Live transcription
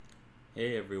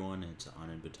Hey everyone, it's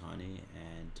Anand Bhatani,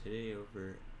 and today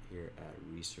over here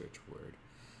at Research Word,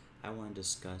 I want to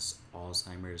discuss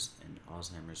Alzheimer's and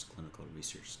Alzheimer's clinical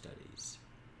research studies.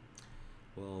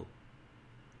 Well,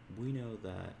 we know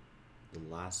that the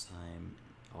last time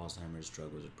Alzheimer's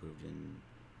drug was approved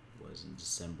was in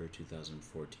December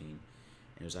 2014, and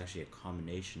it was actually a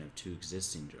combination of two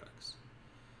existing drugs.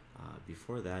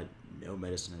 Before that, no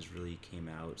medicine has really came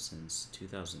out since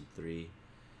 2003,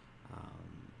 um,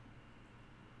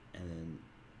 and then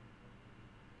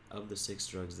of the six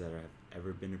drugs that have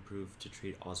ever been approved to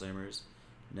treat Alzheimer's,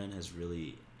 none has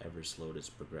really ever slowed its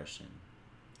progression.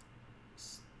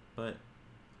 But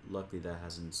luckily, that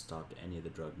hasn't stopped any of the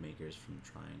drug makers from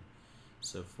trying.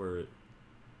 So, for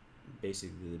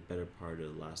basically the better part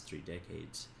of the last 3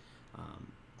 decades,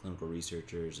 um, clinical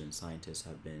researchers and scientists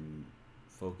have been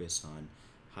focused on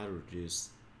how to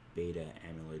reduce beta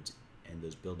amyloid and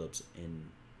those buildups in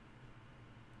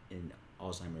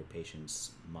Alzheimer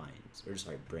patients'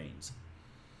 brains.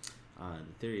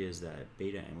 The theory is that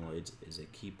beta amyloid is a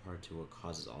key part to what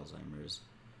causes Alzheimer's,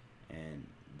 and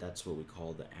that's what we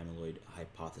call the amyloid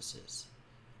hypothesis.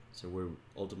 So we're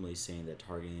ultimately saying that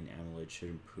targeting amyloid should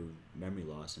improve memory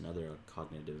loss and other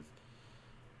cognitive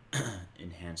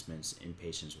enhancements in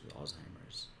patients with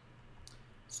Alzheimer's.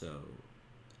 So,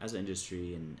 as an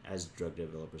industry and as drug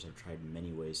developers have tried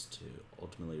many ways to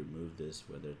ultimately remove this,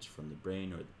 whether it's from the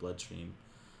brain or the bloodstream,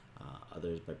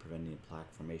 others by preventing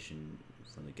plaque formation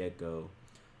from the get go,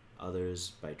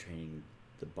 others by training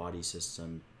the body's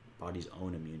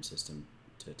own immune system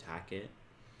to attack it.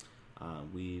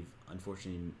 We've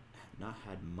unfortunately not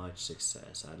had much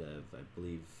success out of, I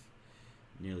believe,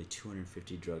 nearly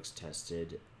 250 drugs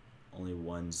tested. Only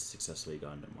one's successfully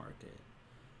gone to market.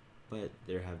 But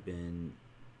there have been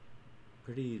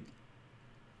pretty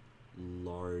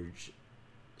large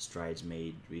strides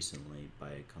made recently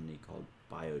by a company called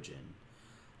Biogen.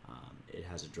 It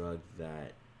has a drug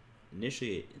that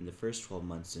initially in the first 12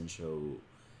 months didn't show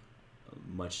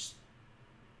much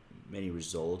many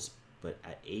results, but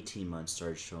at 18 months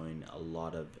started showing a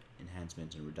lot of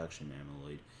enhancement and reduction in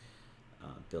amyloid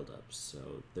buildup.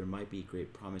 So there might be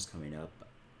great promise coming up,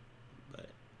 but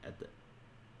at the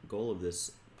goal of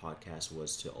this podcast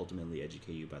was to ultimately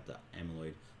educate you about the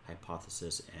amyloid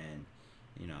hypothesis and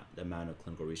the amount of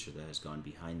clinical research that has gone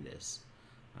behind this,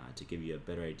 to give you a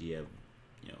better idea of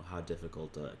how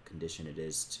difficult a condition it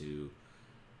is to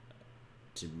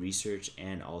research,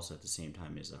 and also at the same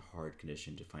time is a hard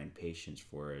condition to find patients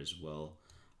for as well,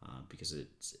 because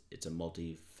it's a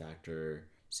multi-factor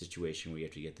situation where you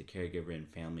have to get the caregiver and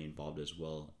family involved as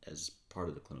well as part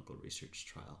of the clinical research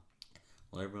trial.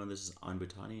 Well, everyone, this is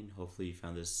Anbutani, and hopefully you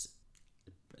found this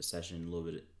session a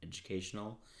little bit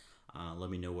educational. Let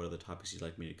me know what other topics you'd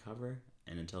like me to cover,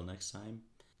 and until next time,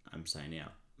 I'm signing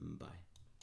out. Bye.